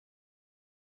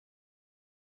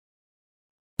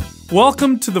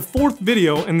Welcome to the fourth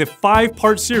video in the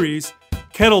 5-part series,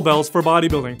 Kettlebells for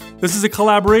Bodybuilding. This is a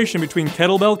collaboration between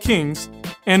Kettlebell Kings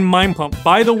and Mind Pump.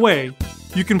 By the way,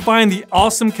 you can find the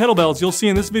awesome kettlebells you'll see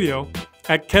in this video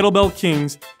at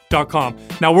kettlebellkings.com.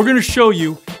 Now we're gonna show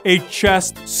you a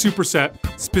chest superset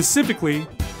specifically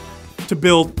to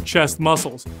build chest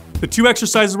muscles. The two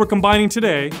exercises we're combining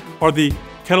today are the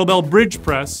kettlebell bridge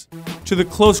press to the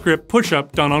close grip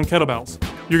push-up done on kettlebells.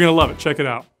 You're gonna love it, check it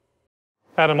out.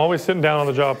 Adam, always sitting down on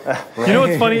the job. Right. You know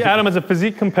what's funny, Adam, as a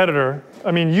physique competitor,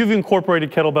 I mean, you've incorporated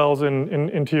kettlebells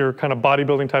into your kind of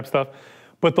bodybuilding type stuff,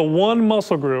 but the one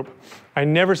muscle group I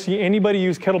never see anybody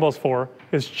use kettlebells for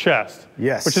is chest.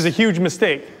 Yes. Which is a huge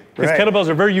mistake. Because kettlebells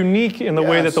are very unique in the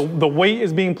way that the weight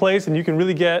is being placed and you can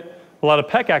really get a lot of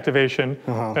pec activation.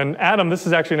 And Adam, this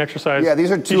is actually an exercise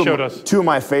these are two of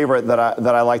my favorite that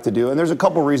I like to do. And there's a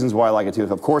couple reasons why I like it too.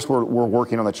 Of course, we're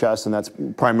working on the chest and that's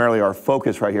primarily our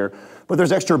focus right here. But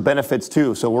there's extra benefits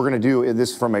too. So we're gonna do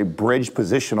this from a bridge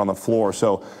position on the floor.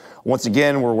 So once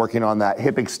again, we're working on that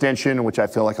hip extension, which I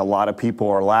feel like a lot of people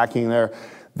are lacking there.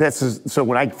 So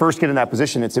when I first get in that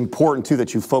position, it's important too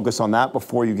that you focus on that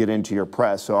before you get into your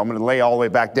press. So I'm gonna lay all the way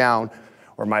back down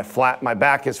where my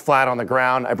back is flat on the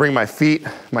ground. I bring my feet,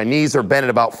 my knees are bent at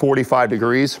about 45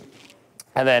 degrees.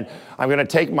 And then I'm gonna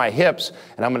take my hips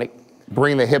and I'm gonna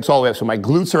bring the hips all the way up. So my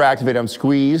glutes are activated, I'm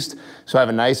squeezed. So I have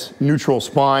a nice neutral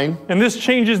spine. And this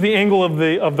changes the angle of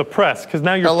the press, because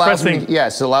now you're pressing.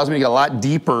 Yes, it allows me to get a lot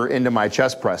deeper into my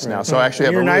chest press now. So I actually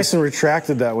have you're nice and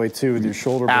retracted that way too with your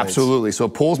shoulder blades. Absolutely, so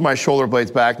it pulls my shoulder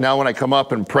blades back. Now when I come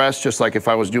up and press, just like if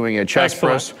I was doing a chest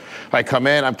press, I come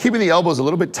in, I'm keeping the elbows a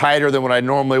little bit tighter than what I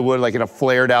normally would, like in a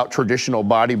flared out traditional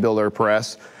bodybuilder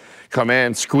press. Come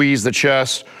in, squeeze the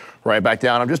chest, right back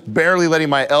down. I'm just barely letting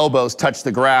my elbows touch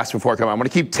the grass before I come out. I'm gonna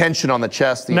keep tension on the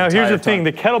chest the entire time. Now here's the thing,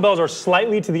 the kettlebells are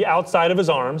slightly to the outside of his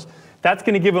arms. That's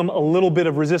gonna give him a little bit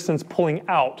of resistance pulling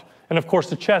out. And of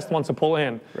course the chest wants to pull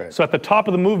in. So at the top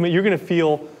of the movement, you're gonna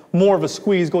feel more of a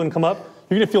squeeze. Go ahead and come up.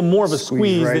 You're gonna feel more of a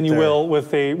squeeze than you will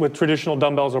with traditional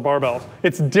dumbbells or barbells.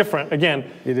 It's different, again.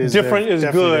 Different is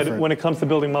good when it comes to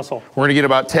building muscle. We're gonna get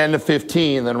about 10 to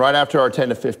 15, then right after our 10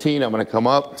 to 15, I'm gonna come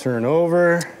up. Turn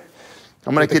over.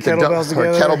 I'm gonna get our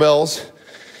kettlebells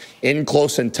in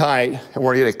close and tight, and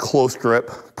we're gonna get a close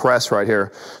grip press right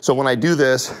here. So when I do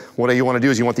this, what you wanna do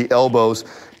is you want the elbows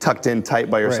tucked in tight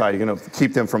by your side. You're gonna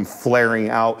keep them from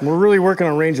flaring out. We're really working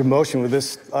on range of motion with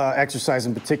this exercise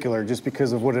in particular, just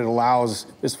because of what it allows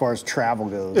as far as travel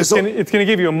goes. It's gonna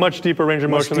give you a much deeper range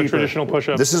of motion than traditional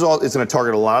push-up. This is it's gonna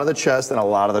target a lot of the chest and a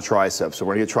lot of the triceps. So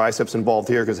we're gonna get triceps involved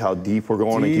here because how deep we're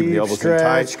going and keeping the elbows in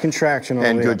tight. Contraction,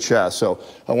 and good chest. So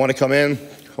I wanna come in.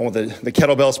 I want the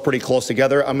kettlebells pretty close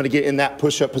together. I'm gonna get in that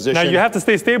push-up position. Now you have to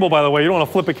stay stable, by the way. You don't want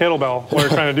to flip a kettlebell while you're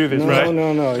trying to do these, right?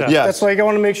 No. Yeah. That's why I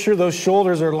want to make sure those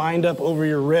shoulders are lined up over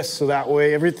your wrists, so that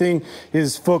way everything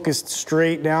is focused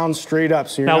straight down, straight up.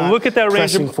 So you're not look at that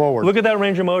pressing forward. Look at that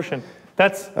range of motion.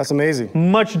 That's amazing.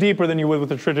 Much deeper than you would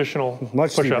with a traditional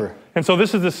push-up. And so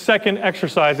this is the second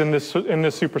exercise in this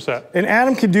superset. And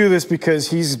Adam can do this because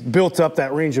he's built up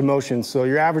that range of motion. So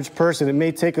your average person, it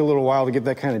may take a little while to get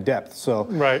that kind of depth. So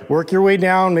work your way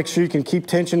down, make sure you can keep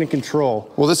tension and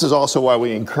control. Well, this is also why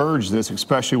we encourage this,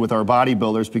 especially with our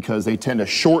bodybuilders, because they tend to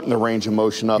shorten the range of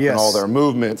motion up in all their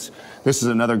movements. This is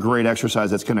another great exercise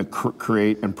that's gonna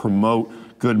create and promote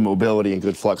good mobility and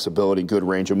good flexibility, good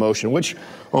range of motion, which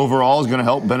overall is gonna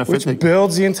help benefit. Which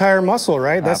builds the entire muscle,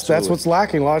 right? That's what's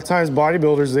lacking. A lot of times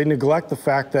bodybuilders, they neglect the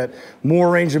fact that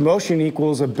more range of motion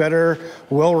equals a better,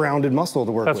 well-rounded muscle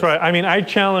to work with. That's right. I mean, I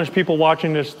challenge people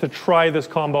watching this to try this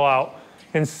combo out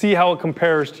and see how it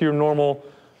compares to your normal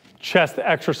chest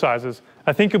exercises.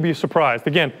 I think you'll be surprised.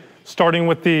 Again, starting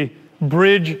with the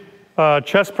bridge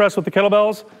chest press with the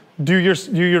kettlebells, do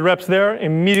your reps there,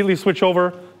 immediately switch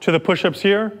over to the push-ups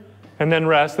here, and then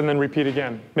rest, and then repeat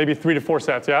again. Maybe 3 to 4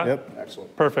 sets, yeah? Yep.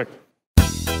 Excellent. Perfect.